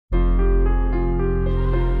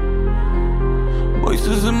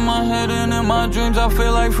Voices in my head and in my dreams, I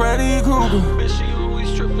feel like Freddy Krueger. Bitch, she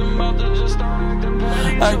always tripping about to just start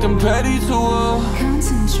acting petty to her.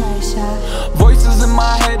 Concentration. Voices in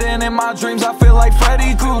my head and in my dreams, I feel like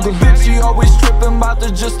Freddy Krueger. Bitch, she always tripping about to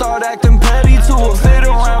just start acting petty to her. Sit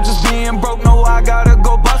around just being broke, no, I gotta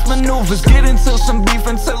go bust maneuvers. Get into some beef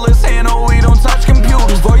until it's hand, oh, we don't touch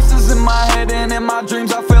computers. Voices in my head and in my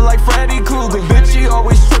dreams, I feel like Freddy Krueger. Bitch, she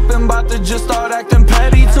always tripping about to just start acting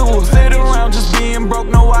petty to her. Sit around just being broke,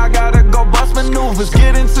 no, I gotta go bust maneuvers.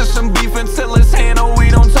 Get into some beef until it's hand, oh, we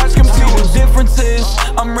don't touch computers. Difference is,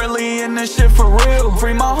 I'm really in this shit for real.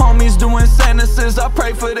 Free my homies doing sentences, I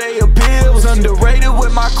pray for their appeals. Underrated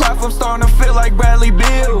with my craft, I'm starting to feel like Bradley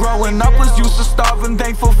Beal. Growing up was used to starving,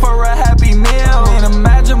 thankful for a happy meal. Can't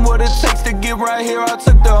imagine what it takes to get right here, I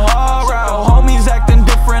took the hard route. Homies acting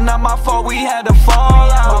different, not my fault, we had to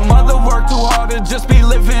fall out. My mother worked too hard to just be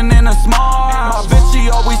living in a small house. My bitch, she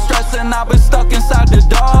always stressing, I've been stuck inside the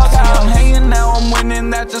doghouse. I'm hanging now, I'm winning,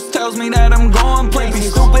 that just tells me that I'm going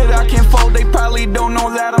places. Stupid, I can't fold, they probably don't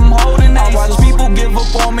know that I'm holding aces. I watch people give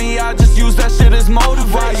up on me, I just use that shit as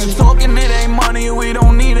motivation. Talking, it ain't money, we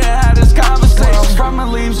don't need to have this conversation. From it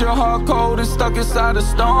leaves your heart cold and stuck inside a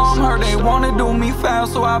storm. Heard they wanna do me foul,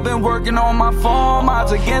 so I've been working on my form.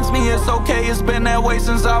 Odds against me, it's okay, it's been that way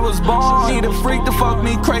since I was born. Need a freak to fuck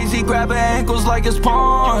me crazy, grab her ankles like it's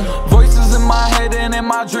porn. Voices in my head and in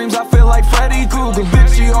my dreams, I feel like Freddy Krueger.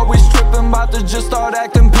 Bitch, she always tripping about to just start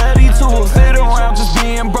acting petty to her. Sit around just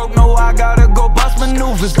being broke, no, I gotta go bust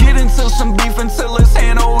maneuvers. Get into some beef until it's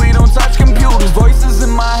hand, oh, we don't touch computers. Voices in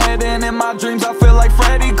my head and in my dreams, I feel like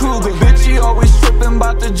Freddy Krueger. Bitch, she always tripping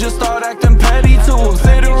about to just start acting petty to her.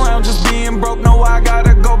 Sit around just being broke, no, I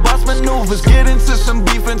gotta go bust maneuvers. Get into some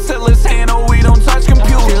beef until it's hand, oh, we don't touch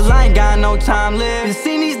computers. Feel I ain't got no time left. Been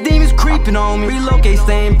seeing these demons creeping on me. Relocate,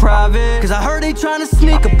 stay in private, cause I heard they tryna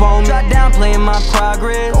sneak up on me. Try downplaying my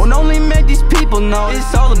progress, don't only make these people know.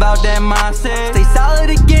 It's all about that mindset, stay solid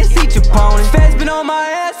against each opponent. Feds been on my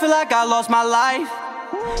ass, feel like I lost my life.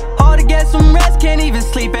 Hard to get some rest, can't even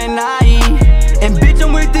sleep at night. And bitch,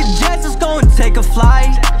 I'm with the Jets, let's go and take a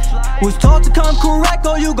flight. Was taught to come correct,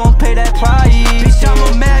 or you gon' pay that price. Bitch,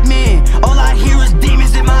 I'm a madman, all I hear is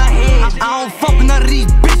demons in my head. I don't fuck with none of these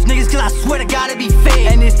bitch niggas, cause I swear to God it be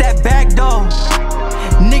fed. And it's that back door,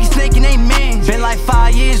 niggas snaking they men. Been like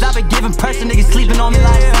 5 years, I've been giving pressure, niggas sleeping on me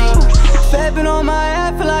like me. Fed been on my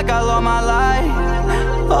ass, feel like I lost my life.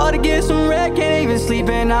 Hard to get some red, can't even sleep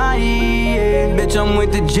at night. Yeah. Bitch, I'm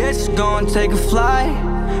with the Jets, gon' take a flight.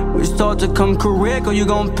 We start to come correct, or you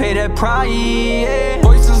gon' pay that price. Yeah.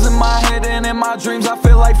 Voices in my head and in my dreams, I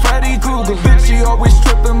feel like Freddy Krueger. Bitch, she always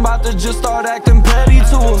tripping about to just start acting petty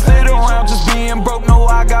to her. Sit around just being broke, no,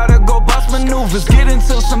 I gotta go bust maneuvers. Get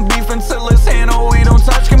into some beef until it's hand, oh, we don't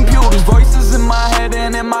touch computers. Voices in my head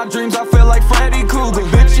and in my dreams, I feel like Freddy Krueger.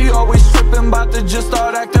 Bitch, she always tripping about to just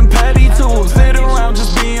start acting petty to her. Sit around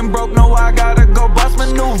just being broke, no, I gotta go bust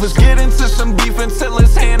maneuvers. Get into some beef until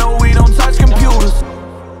it's hand, oh, we don't touch computers.